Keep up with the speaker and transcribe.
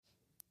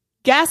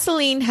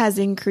Gasoline has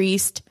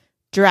increased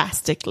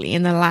drastically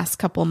in the last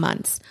couple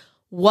months.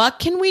 What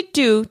can we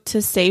do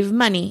to save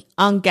money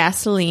on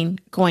gasoline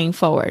going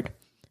forward?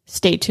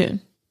 Stay tuned.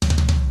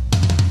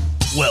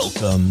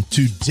 Welcome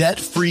to Debt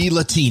Free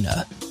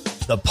Latina,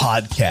 the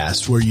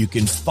podcast where you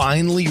can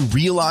finally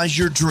realize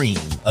your dream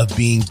of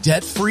being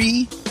debt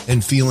free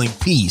and feeling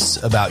peace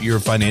about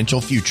your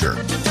financial future.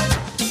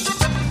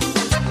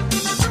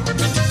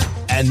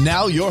 And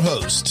now your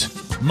host,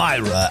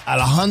 Mayra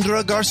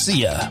Alejandra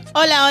Garcia.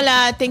 Hola,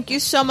 hola. Thank you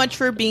so much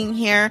for being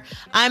here.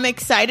 I'm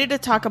excited to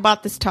talk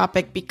about this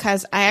topic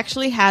because I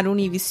actually had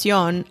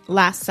Univision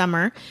last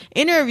summer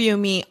interview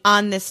me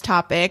on this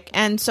topic.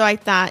 And so I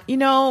thought,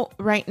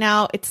 right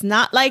now it's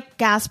not like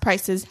gas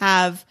prices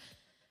have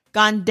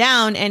gone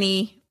down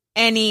any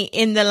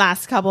in the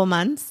last couple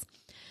months.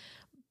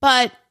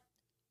 But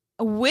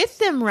with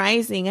them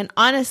rising, and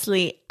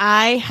honestly,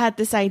 I had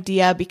this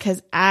idea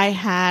because I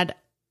had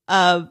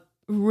a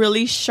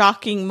really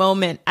shocking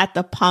moment at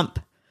the pump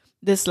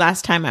this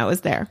last time I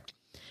was there.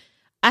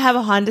 I have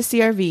a Honda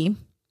CR-V,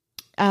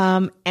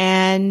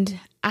 and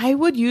I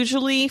would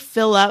usually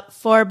fill up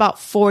for about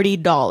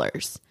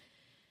 $40.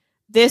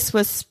 This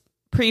was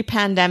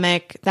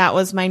pre-pandemic. That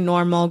was my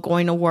normal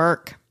going to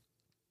work.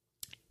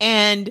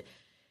 And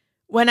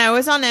when I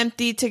was on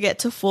empty to get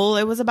to full,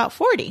 it was about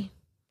 $40.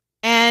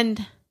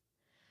 And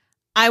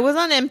I was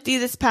on empty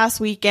this past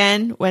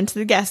weekend, went to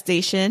the gas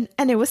station,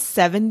 and it was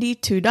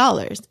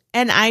 $72.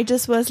 And I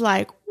just was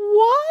like,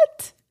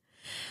 what?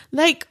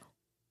 Like,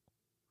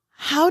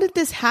 how did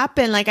this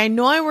happen? Like, I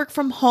know I work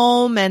from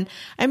home, and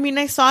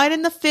I saw it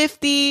in the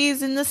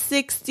 50s, in the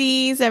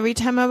 60s, every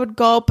time I would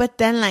go, but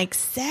then like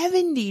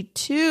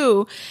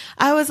 72,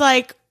 I was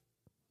like,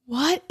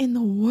 what in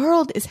the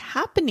world is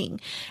happening?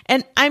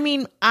 And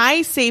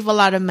I save a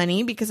lot of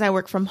money because I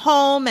work from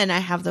home and I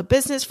have the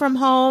business from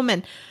home,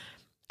 and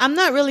I'm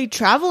not really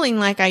traveling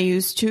like I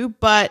used to,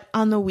 but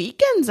on the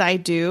weekends I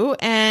do,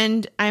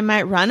 and I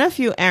might run a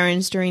few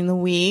errands during the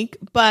week,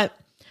 but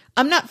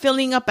I'm not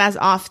filling up as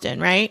often,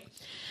 right?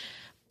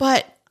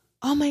 But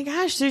oh my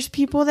gosh, there's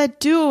people that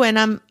do.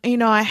 And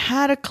I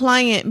had a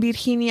client,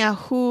 Virginia,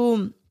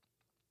 who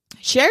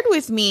shared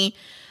with me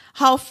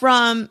how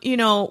from,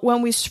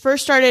 when we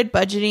first started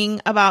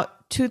budgeting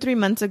about 2-3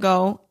 months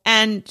ago,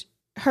 and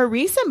her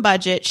recent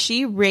budget,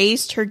 she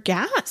raised her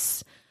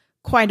gas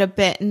quite a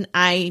bit. And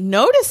I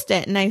noticed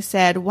it and I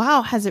said,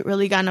 wow, has it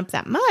really gone up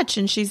that much?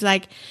 And she's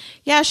like,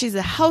 yeah, she's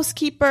a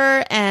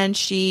housekeeper and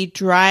she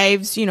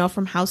drives,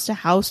 from house to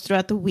house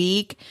throughout the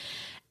week.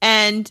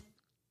 And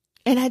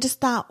I just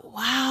thought,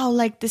 wow,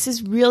 like this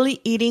is really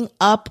eating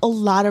up a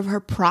lot of her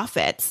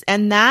profits.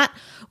 And that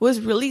was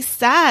really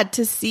sad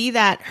to see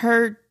that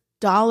her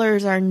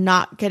dollars are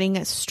not getting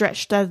as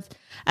stretched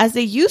as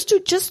they used to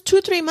just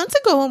 2-3 months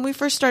ago when we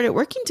first started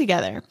working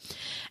together.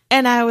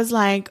 And I was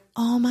like,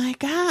 oh my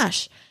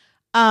gosh,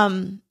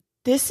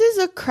 this is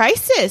a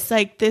crisis.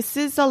 Like, this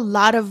is a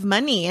lot of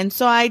money. And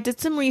so I did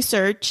some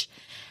research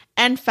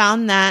and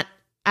found that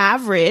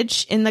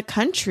average in the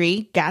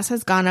country, gas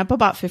has gone up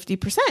about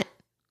 50%.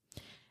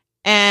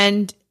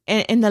 And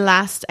in the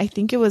last, I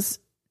think it was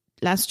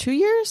last 2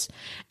 years.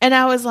 And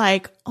I was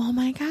like, oh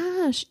my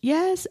gosh,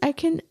 yes, I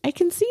can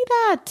see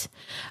that.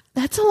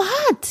 That's a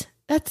lot.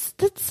 That's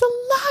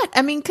a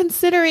lot.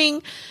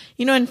 Considering,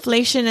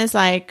 inflation is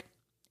like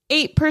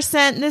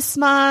 8% this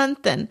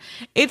month, and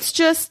it's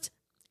just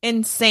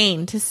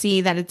insane to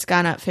see that it's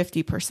gone up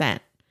 50%.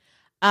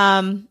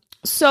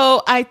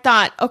 So I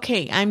thought,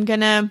 okay, I'm going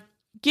to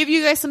give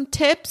you guys some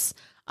tips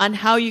on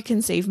how you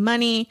can save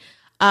money.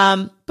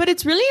 But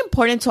it's really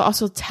important to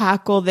also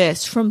tackle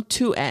this from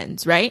two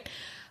ends, right?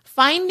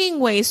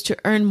 Finding ways to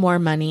earn more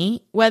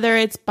money, whether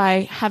it's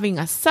by having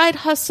a side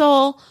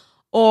hustle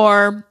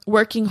or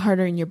working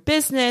harder in your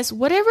business,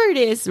 whatever it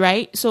is,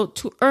 right? So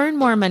to earn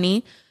more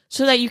money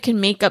so that you can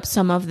make up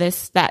some of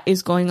this that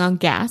is going on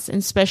gas, and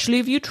especially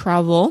if you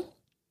travel,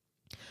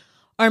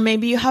 or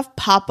maybe you have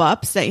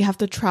pop-ups that you have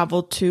to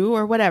travel to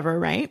or whatever,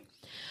 right?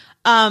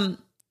 And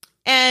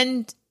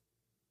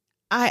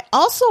I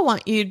also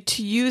want you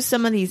to use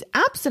some of these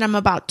apps that I'm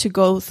about to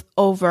go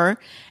over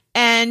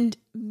and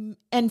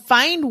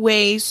find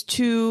ways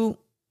to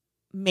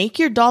make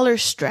your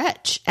dollars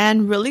stretch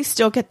and really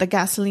still get the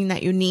gasoline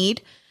that you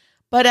need,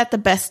 but at the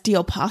best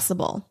deal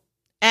possible.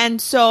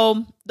 And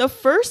so the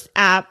first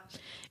app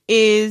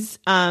is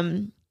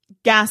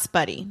Gas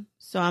Buddy.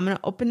 So I'm going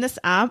to open this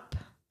app.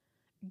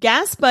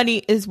 Gas Buddy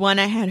is one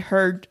I had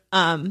heard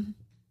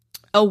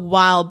a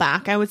while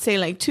back. I would say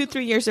like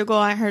 2-3 years ago,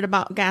 I heard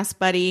about Gas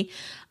Buddy.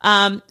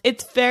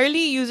 It's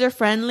fairly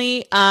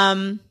user-friendly.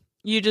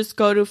 You just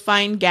go to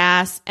find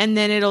gas, and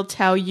then it'll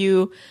tell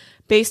you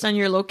based on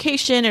your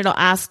location. It'll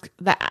ask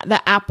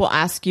the app will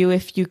ask you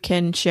if you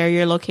can share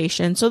your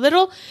location. So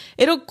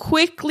it'll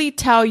quickly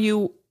tell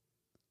you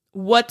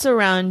what's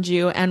around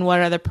you and what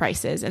are the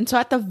prices. And so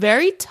at the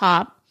very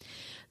top,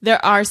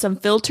 there are some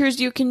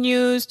filters you can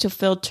use to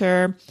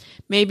filter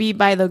maybe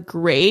by the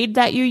grade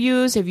that you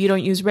use. If you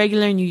don't use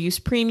regular and you use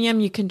premium,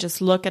 you can just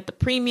look at the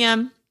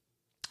premium.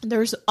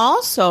 There's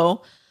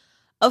also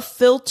a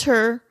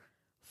filter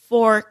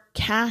for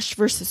cash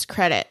versus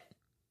credit.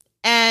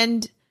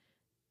 And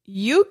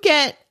you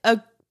get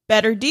a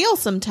better deal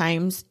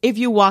sometimes if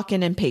you walk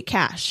in and pay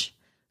cash.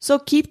 So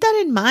keep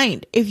that in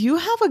mind. If you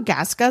have a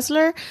gas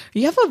guzzler,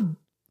 you have a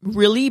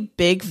really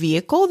big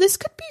vehicle, this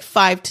could be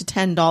 $5 to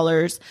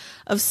 $10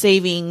 of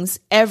savings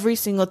every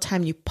single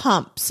time you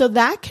pump. So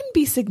that can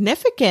be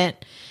significant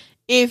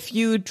if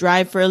you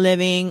drive for a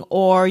living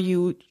or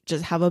you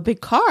just have a big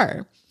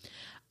car.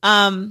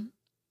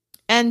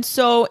 And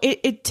so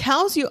it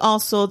tells you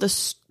also the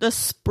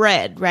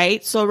spread,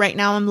 right? So right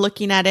now I'm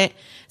looking at it. It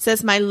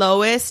says my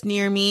lowest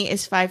near me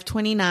is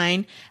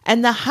 $5.29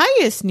 and the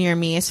highest near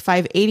me is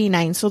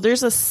 $5.89. So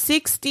there's a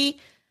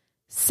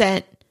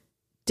 60-cent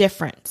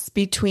difference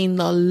between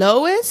the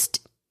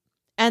lowest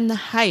and the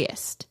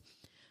highest.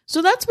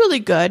 So that's really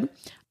good.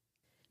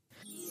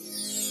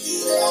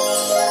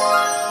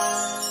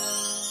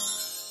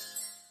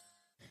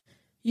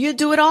 You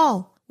do it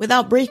all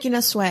without breaking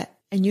a sweat,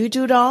 and you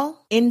do it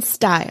all in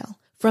style.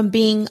 From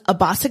being a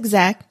boss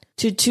exec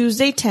to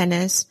Tuesday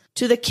tennis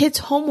to the kids'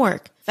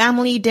 homework,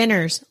 family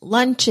dinners,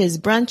 lunches,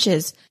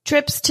 brunches,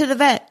 trips to the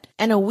vet,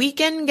 and a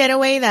weekend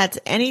getaway that's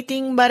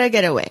anything but a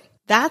getaway.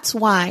 That's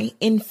why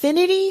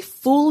Infinity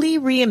fully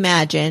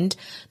reimagined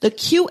the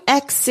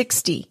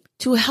QX60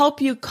 to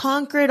help you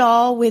conquer it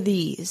all with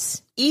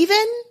ease.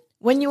 Even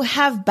when you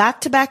have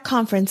back-to-back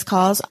conference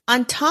calls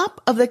on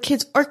top of the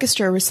kids'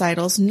 orchestra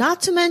recitals,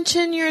 not to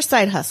mention your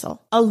side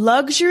hustle. A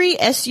luxury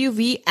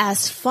SUV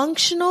as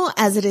functional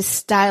as it is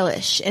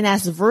stylish and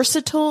as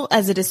versatile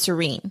as it is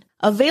serene.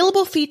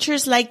 Available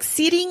features like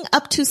seating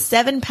up to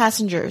 7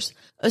 passengers,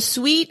 a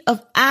suite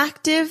of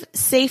active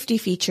safety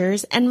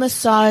features, and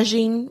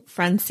massaging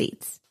front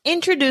seats.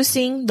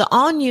 Introducing the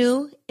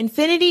all-new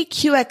Infiniti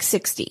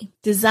QX60,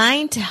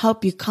 designed to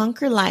help you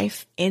conquer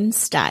life in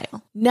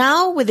style.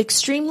 Now with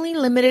extremely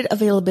limited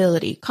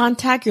availability,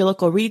 contact your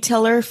local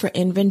retailer for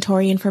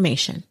inventory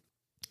information.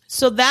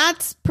 So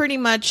that's pretty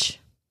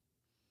much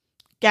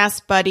Gas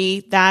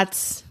Buddy.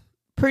 That's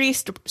pretty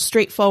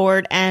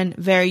straightforward and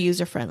very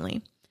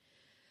user-friendly.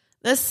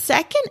 The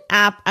second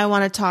app I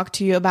want to talk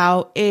to you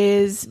about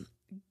is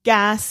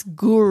Gas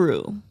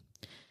Guru.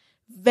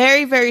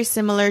 Very, very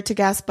similar to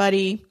Gas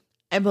Buddy.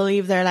 I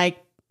believe they're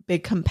like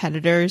big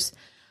competitors.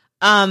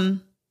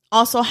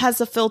 Also has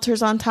the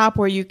filters on top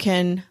where you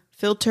can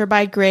filter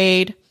by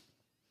grade.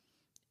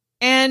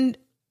 And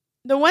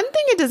the one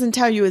thing it doesn't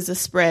tell you is the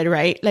spread,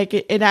 right? Like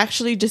it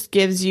actually just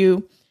gives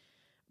you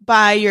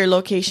by your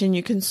location.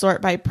 You can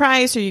sort by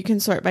price or you can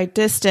sort by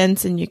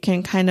distance and you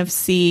can kind of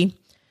see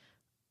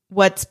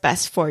what's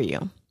best for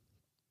you.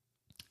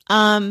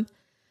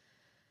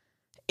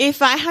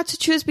 If I had to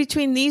choose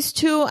between these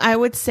two, I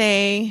would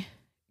say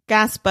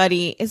Gas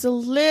Buddy is a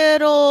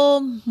little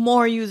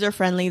more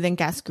user-friendly than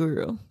Gas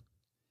Guru.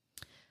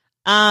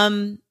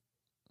 My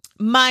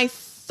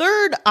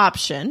third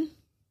option,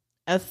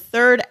 a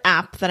third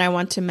app that I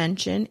want to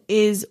mention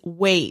is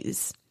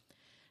Waze.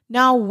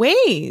 Now,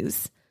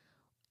 Waze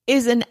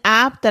is an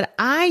app that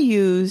I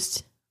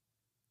used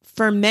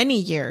for many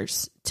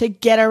years to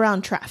get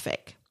around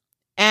traffic.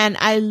 And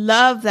I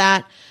love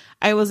that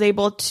I was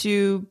able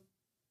to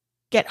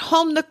get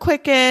home the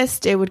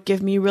quickest. It would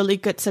give me really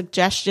good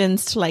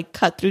suggestions to like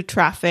cut through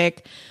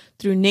traffic,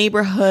 through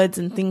neighborhoods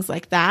and things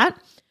like that.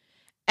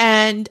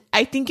 And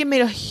I think it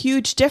made a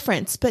huge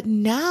difference. But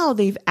now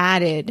they've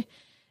added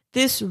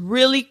this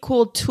really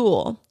cool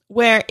tool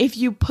where if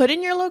you put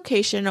in your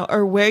location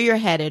or where you're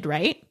headed,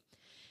 right,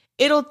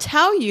 it'll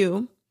tell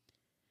you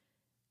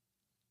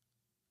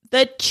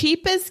the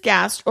cheapest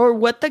gas or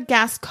what the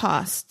gas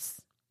costs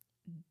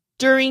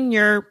during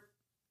your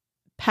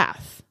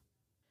path.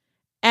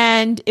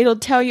 And it'll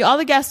tell you all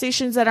the gas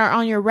stations that are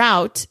on your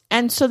route.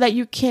 And so that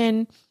you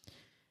can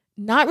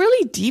not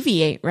really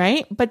deviate,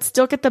 right? But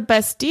still get the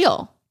best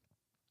deal.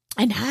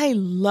 And I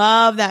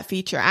love that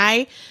feature.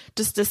 I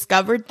just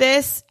discovered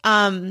this,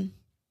 like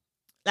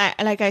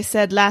I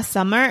said, last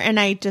summer, and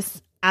I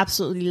just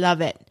absolutely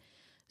love it.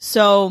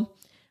 So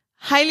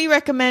highly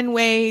recommend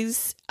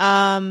Waze.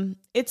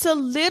 It's a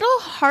little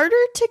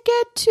harder to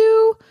get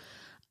to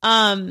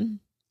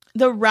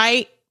the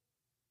right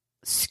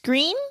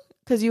screen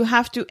because you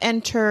have to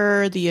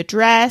enter the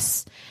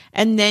address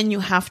and then you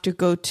have to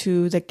go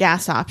to the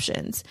gas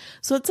options.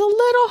 So it's a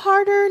little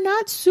harder,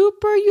 not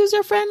super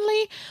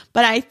user-friendly,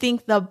 but I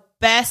think the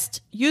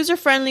best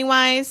user-friendly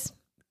wise,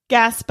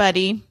 Gas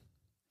Buddy,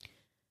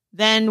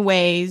 then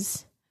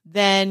Waze,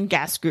 then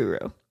Gas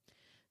Guru.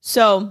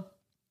 So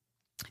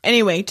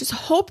anyway, just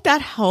hope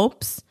that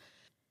helps.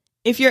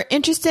 If you're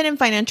interested in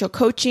financial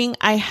coaching,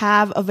 I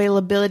have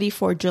availability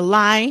for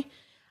July.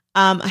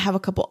 I have a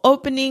couple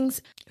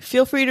openings.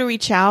 Feel free to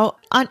reach out.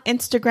 On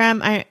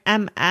Instagram, I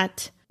am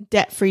at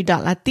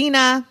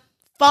debtfree.latina.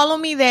 Follow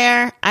me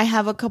there. I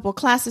have a couple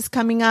classes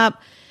coming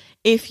up.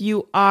 If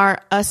you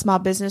are a small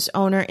business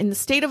owner in the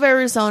state of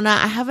Arizona,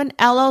 I have an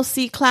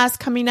LLC class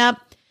coming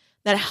up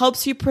that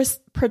helps you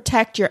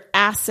protect your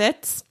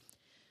assets.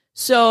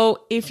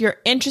 So if you're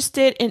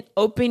interested in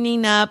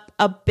opening up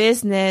a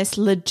business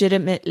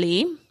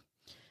legitimately,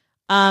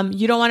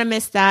 You don't want to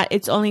miss that.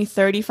 It's only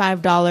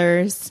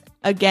 $35.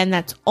 Again,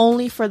 that's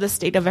only for the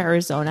state of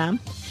Arizona.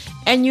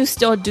 And you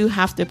still do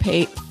have to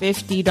pay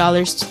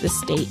 $50 to the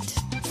state.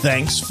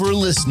 Thanks for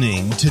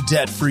listening to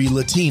Debt Free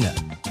Latina.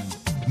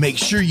 Make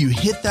sure you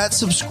hit that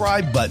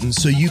subscribe button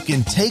so you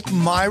can take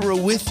Myra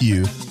with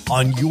you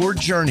on your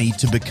journey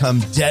to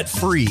become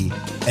debt-free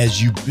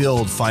as you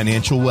build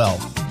financial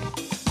wealth.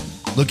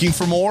 Looking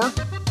for more?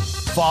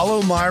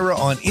 Follow Myra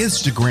on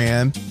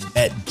Instagram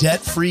at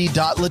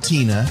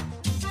debtfree.latina,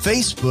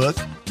 Facebook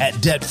at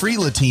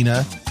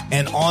debtfreelatina,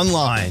 and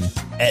online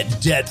at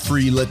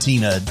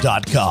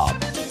debtfreelatina.com.